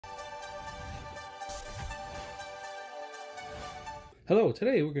Hello,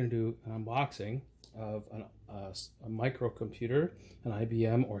 today we're going to do an unboxing of a microcomputer, an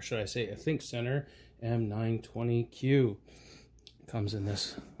IBM, or should I say a ThinkCentre M920q. It comes in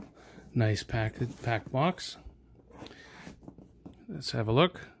this nice packed box. Let's have a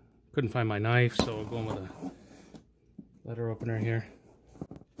look. Couldn't find my knife, so we're going with a letter opener here.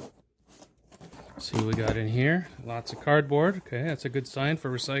 See what we got in here. Lots of cardboard. Okay, that's a good sign for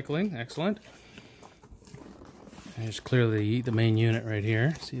recycling. Excellent. Here's clearly the main unit right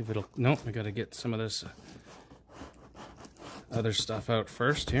here. See if it'll... Nope, I gotta get some of this other stuff out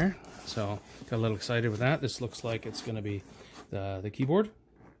first here. So, got a little excited with that. This looks like it's gonna be the keyboard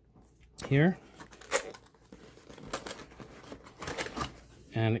here.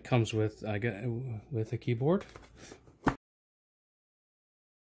 And it comes with a keyboard.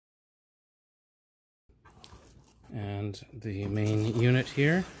 And the main unit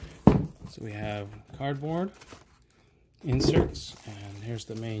here. So we have cardboard, inserts, and here's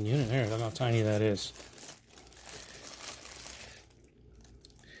the main unit there. Look how tiny that is.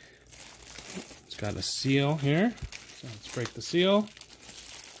 It's got a seal here. So let's break the seal.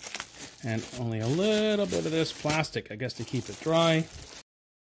 And only a little bit of this plastic, I guess, to keep it dry.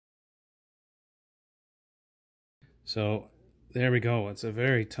 So there we go. It's a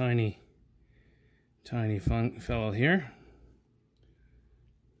very tiny fun fellow here.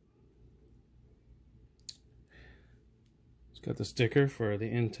 It's got the sticker for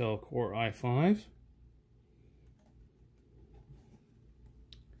the Intel Core i5.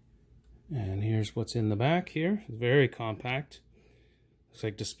 And here's what's in the back here. It's very compact. Looks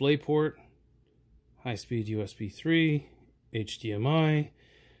like DisplayPort, high-speed USB 3, HDMI,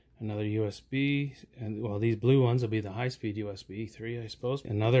 another USB, and well, these blue ones will be the high-speed USB 3, I suppose.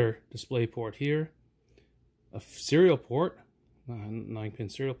 Another DisplayPort here. A serial port, 9-pin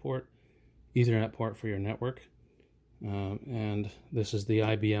serial port, Ethernet port for your network, and this is the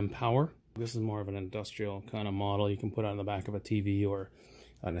IBM Power. This is more of an industrial kind of model you can put on the back of a TV or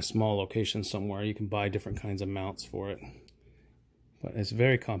in a small location somewhere. You can buy different kinds of mounts for it, but it's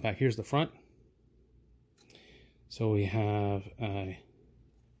very compact. Here's the front. So we have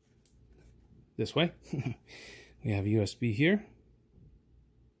this way. We have USB here.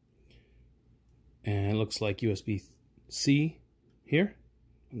 And it looks like USB-C here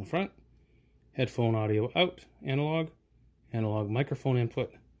in the front. Headphone audio out, analog microphone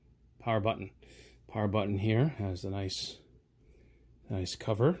input, power button. Power button here has a nice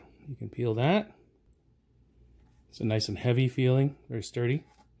cover. You can peel that. It's a nice and heavy feeling, very sturdy.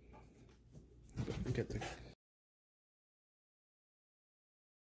 Get the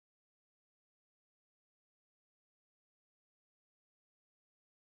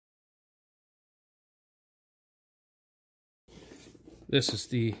This is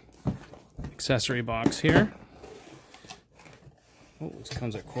the accessory box here. Oh, this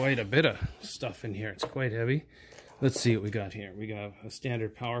comes with quite a bit of stuff in here. It's quite heavy. Let's see what we got here. We got a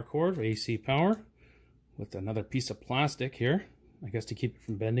standard power cord, AC power, with another piece of plastic here. I guess to keep it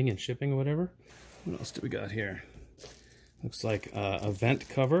from bending and shipping or whatever. What else do we got here? Looks like a vent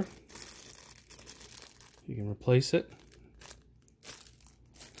cover. You can replace it.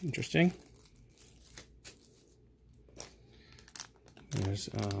 Interesting. There's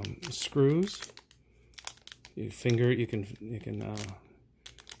screws. You can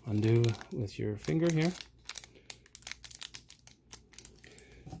undo with your finger here.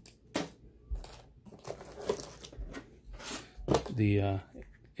 The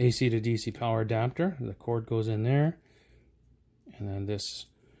AC to DC power adapter. The cord goes in there, and then this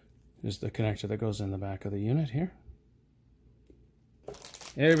is the connector that goes in the back of the unit here.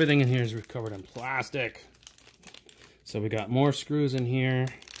 Everything in here is covered in plastic. So we got more screws in here.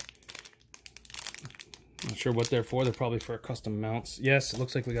 Not sure what they're for. They're probably for custom mounts. Yes, it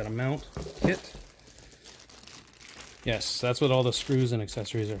looks like we got a mount kit. Yes, that's what all the screws and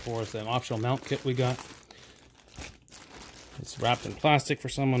accessories are for. It's an optional mount kit we got. It's wrapped in plastic for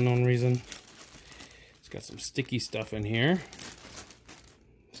some unknown reason. It's got some sticky stuff in here.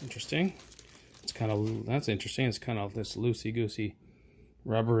 It's interesting. That's interesting. It's kind of this loosey-goosey,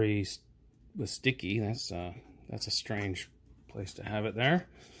 rubbery with sticky. That's a strange place to have it there.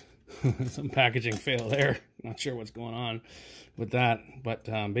 Some packaging fail there. Not sure what's going on with that. But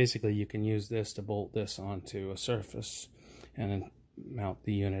basically you can use this to bolt this onto a surface and then mount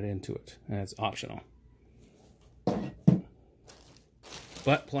the unit into it. And it's optional.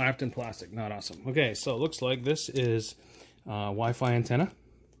 But wrapped in plastic, not awesome. Okay, so it looks like this is Wi-Fi antenna.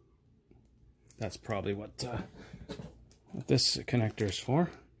 That's probably what this connector is for.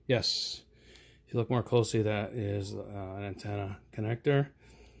 Yes. If you look more closely, that is an antenna connector,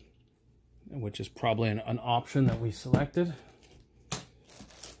 which is probably an option that we selected.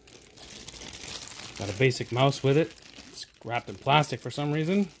 Got a basic mouse with it. It's wrapped in plastic for some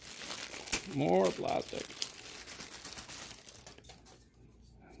reason. More plastic.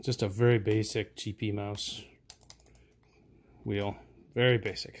 Just a very basic GP mouse wheel. Very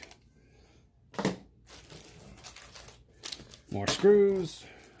basic. More screws.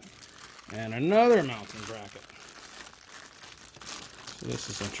 And another mounting bracket. So this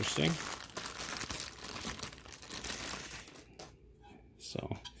is interesting.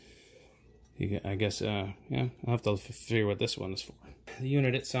 So, I guess, yeah, I'll have to figure what this one is for. The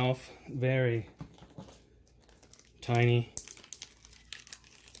unit itself, very tiny.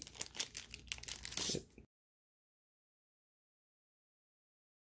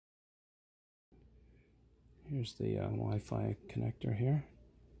 Here's the Wi-Fi connector here.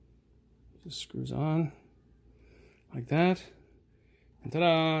 Just screws on like that. And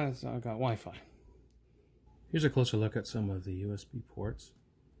ta-da! It's got Wi-Fi. Here's a closer look at some of the USB ports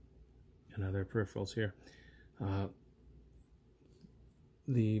and other peripherals here.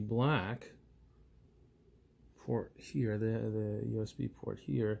 The black port here, the USB port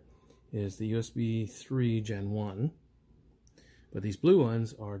here, is the USB 3 Gen 1. But these blue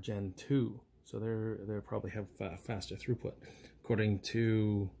ones are Gen 2. So they probably have faster throughput. According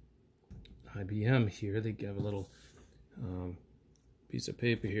to IBM here, they give a little piece of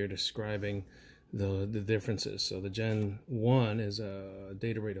paper here describing the differences. So the Gen 1 is a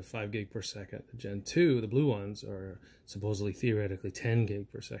data rate of 5 gig per second. The Gen 2, the blue ones, are supposedly theoretically 10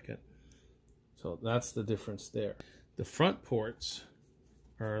 gig per second. So that's the difference there. The front ports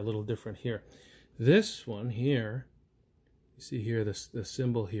are a little different here. This one here, you see here the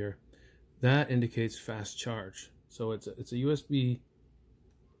symbol here, that indicates fast charge. So it's a USB-C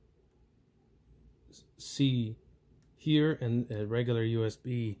here and a regular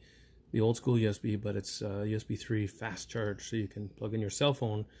USB, the old school USB, but it's USB 3 fast charge, so you can plug in your cell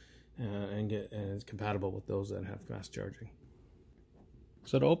phone and it's compatible with those that have fast charging.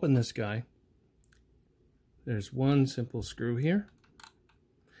 So to open this guy, there's one simple screw here.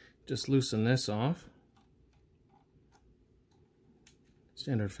 Just loosen this off.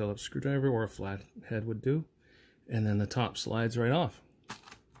 Standard Phillips screwdriver or a flat head would do. And then the top slides right off.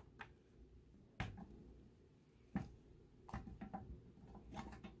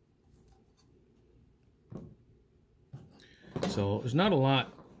 So there's not a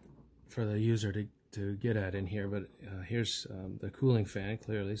lot for the user to get at in here, but here's the cooling fan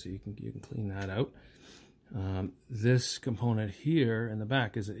clearly, so you can clean that out. This component here in the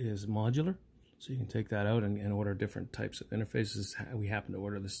back is modular, so you can take that out and order different types of interfaces. We happen to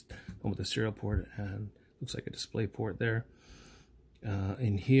order this one with a serial port and looks like a display port there.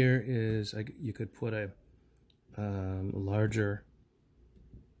 In here is you could put a larger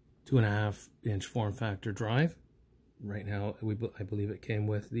 2.5-inch form factor drive. Right now, I believe it came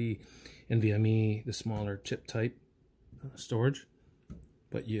with the NVMe, the smaller chip type storage.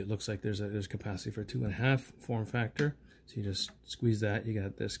 But it looks like there's capacity for 2.5 form factor. So you just squeeze that. You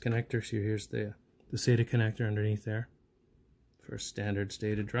got this connector. So here's the SATA connector underneath there for a standard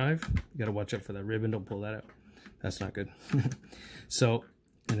SATA drive. You got to watch out for that ribbon. Don't pull that out. That's not good. So,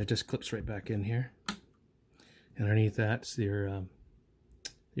 and it just clips right back in here. And underneath that's your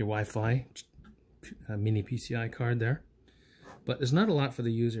Wi-Fi mini PCI card there. But there's not a lot for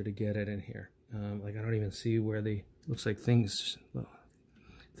the user to get it in here. Like I don't even see where looks like things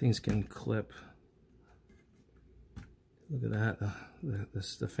can clip. Look at that.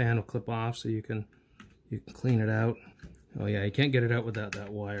 The fan will clip off, so you can clean it out. Oh yeah, you can't get it out without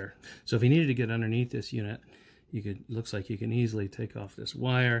that wire. So if you needed to get underneath this unit, looks like you can easily take off this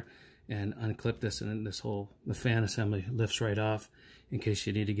wire and unclip this, and then the fan assembly lifts right off in case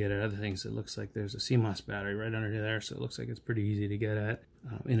you need to get at other things. It looks like there's a CMOS battery right under there, so it looks like it's pretty easy to get at.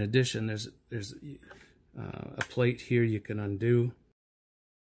 In addition, there's a plate here you can undo.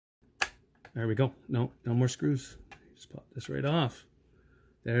 There we go. No more screws. Just pop this right off.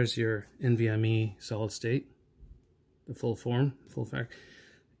 There's your NVMe solid state, the full factor.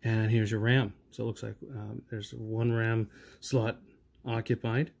 And here's your RAM. So it looks like there's one RAM slot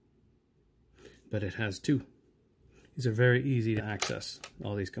occupied, but it has two. These are very easy to access,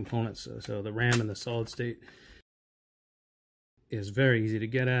 all these components. So the RAM and the solid state is very easy to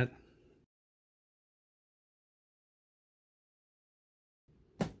get at.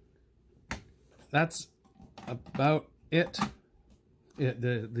 That's about it.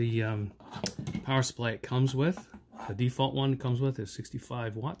 The power supply it comes with, the default one it comes with, is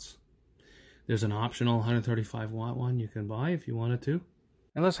 65 watts. There's an optional 135 watt one you can buy if you wanted to.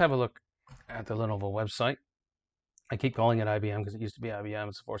 And let's have a look at the Lenovo website. I keep calling it IBM because it used to be IBM.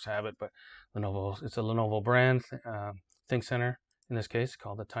 It's a force habit, but Lenovo, it's a Lenovo brand, ThinkCentre in this case,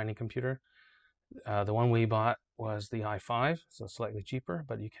 called the Tiny Computer. The one we bought was the i5, so slightly cheaper,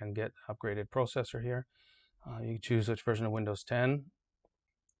 but you can get upgraded processor here. You can choose which version of Windows 10.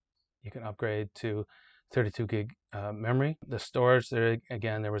 You can upgrade to 32 gig memory. The storage, there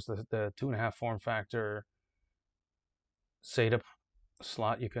again, there was the 2.5 form factor SATA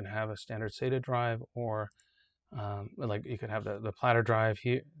slot. You can have a standard SATA drive, or like you could have the platter drive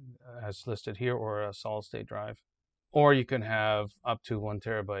here as listed here, or a solid state drive, or you can have up to 1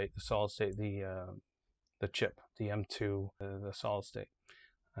 terabyte solid state, the chip, the M2, the solid state.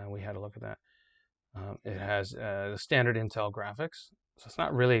 We had a look at that. It has the standard Intel graphics, so it's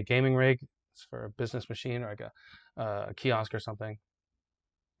not really a gaming rig. It's for a business machine or like a kiosk or something.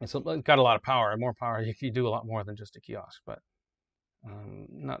 It's got a lot of power, more power. You can do a lot more than just a kiosk, but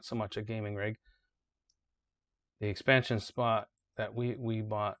not so much a gaming rig. The expansion spot that we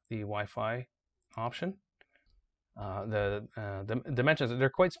bought the Wi-Fi option. The dimensions, they're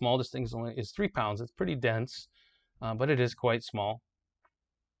quite small. This thing's only is 3 pounds. It's pretty dense, but it is quite small.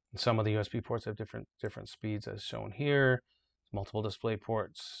 Some of the USB ports have different speeds as shown here. Multiple display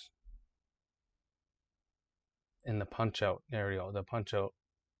ports. In the punch out area, the punch out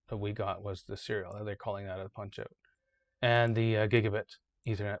that we got was the serial. They're calling that a punch out. And the gigabit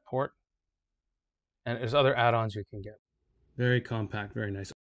Ethernet port. And there's other add-ons you can get. Very compact, very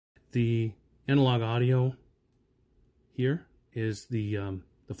nice. The analog audio here is the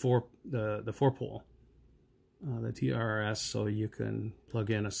 4-pole, the TRS, so you can plug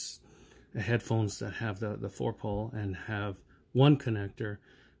in a headphones that have the 4-pole and have one connector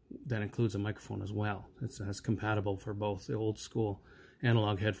that includes a microphone as well. It's compatible for both the old school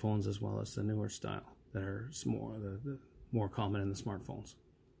analog headphones as well as the newer style that are the more common in the smartphones.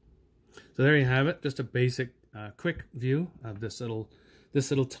 So there you have it, just a basic quick view of this little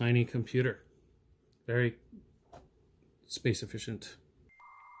tiny computer. Very space efficient.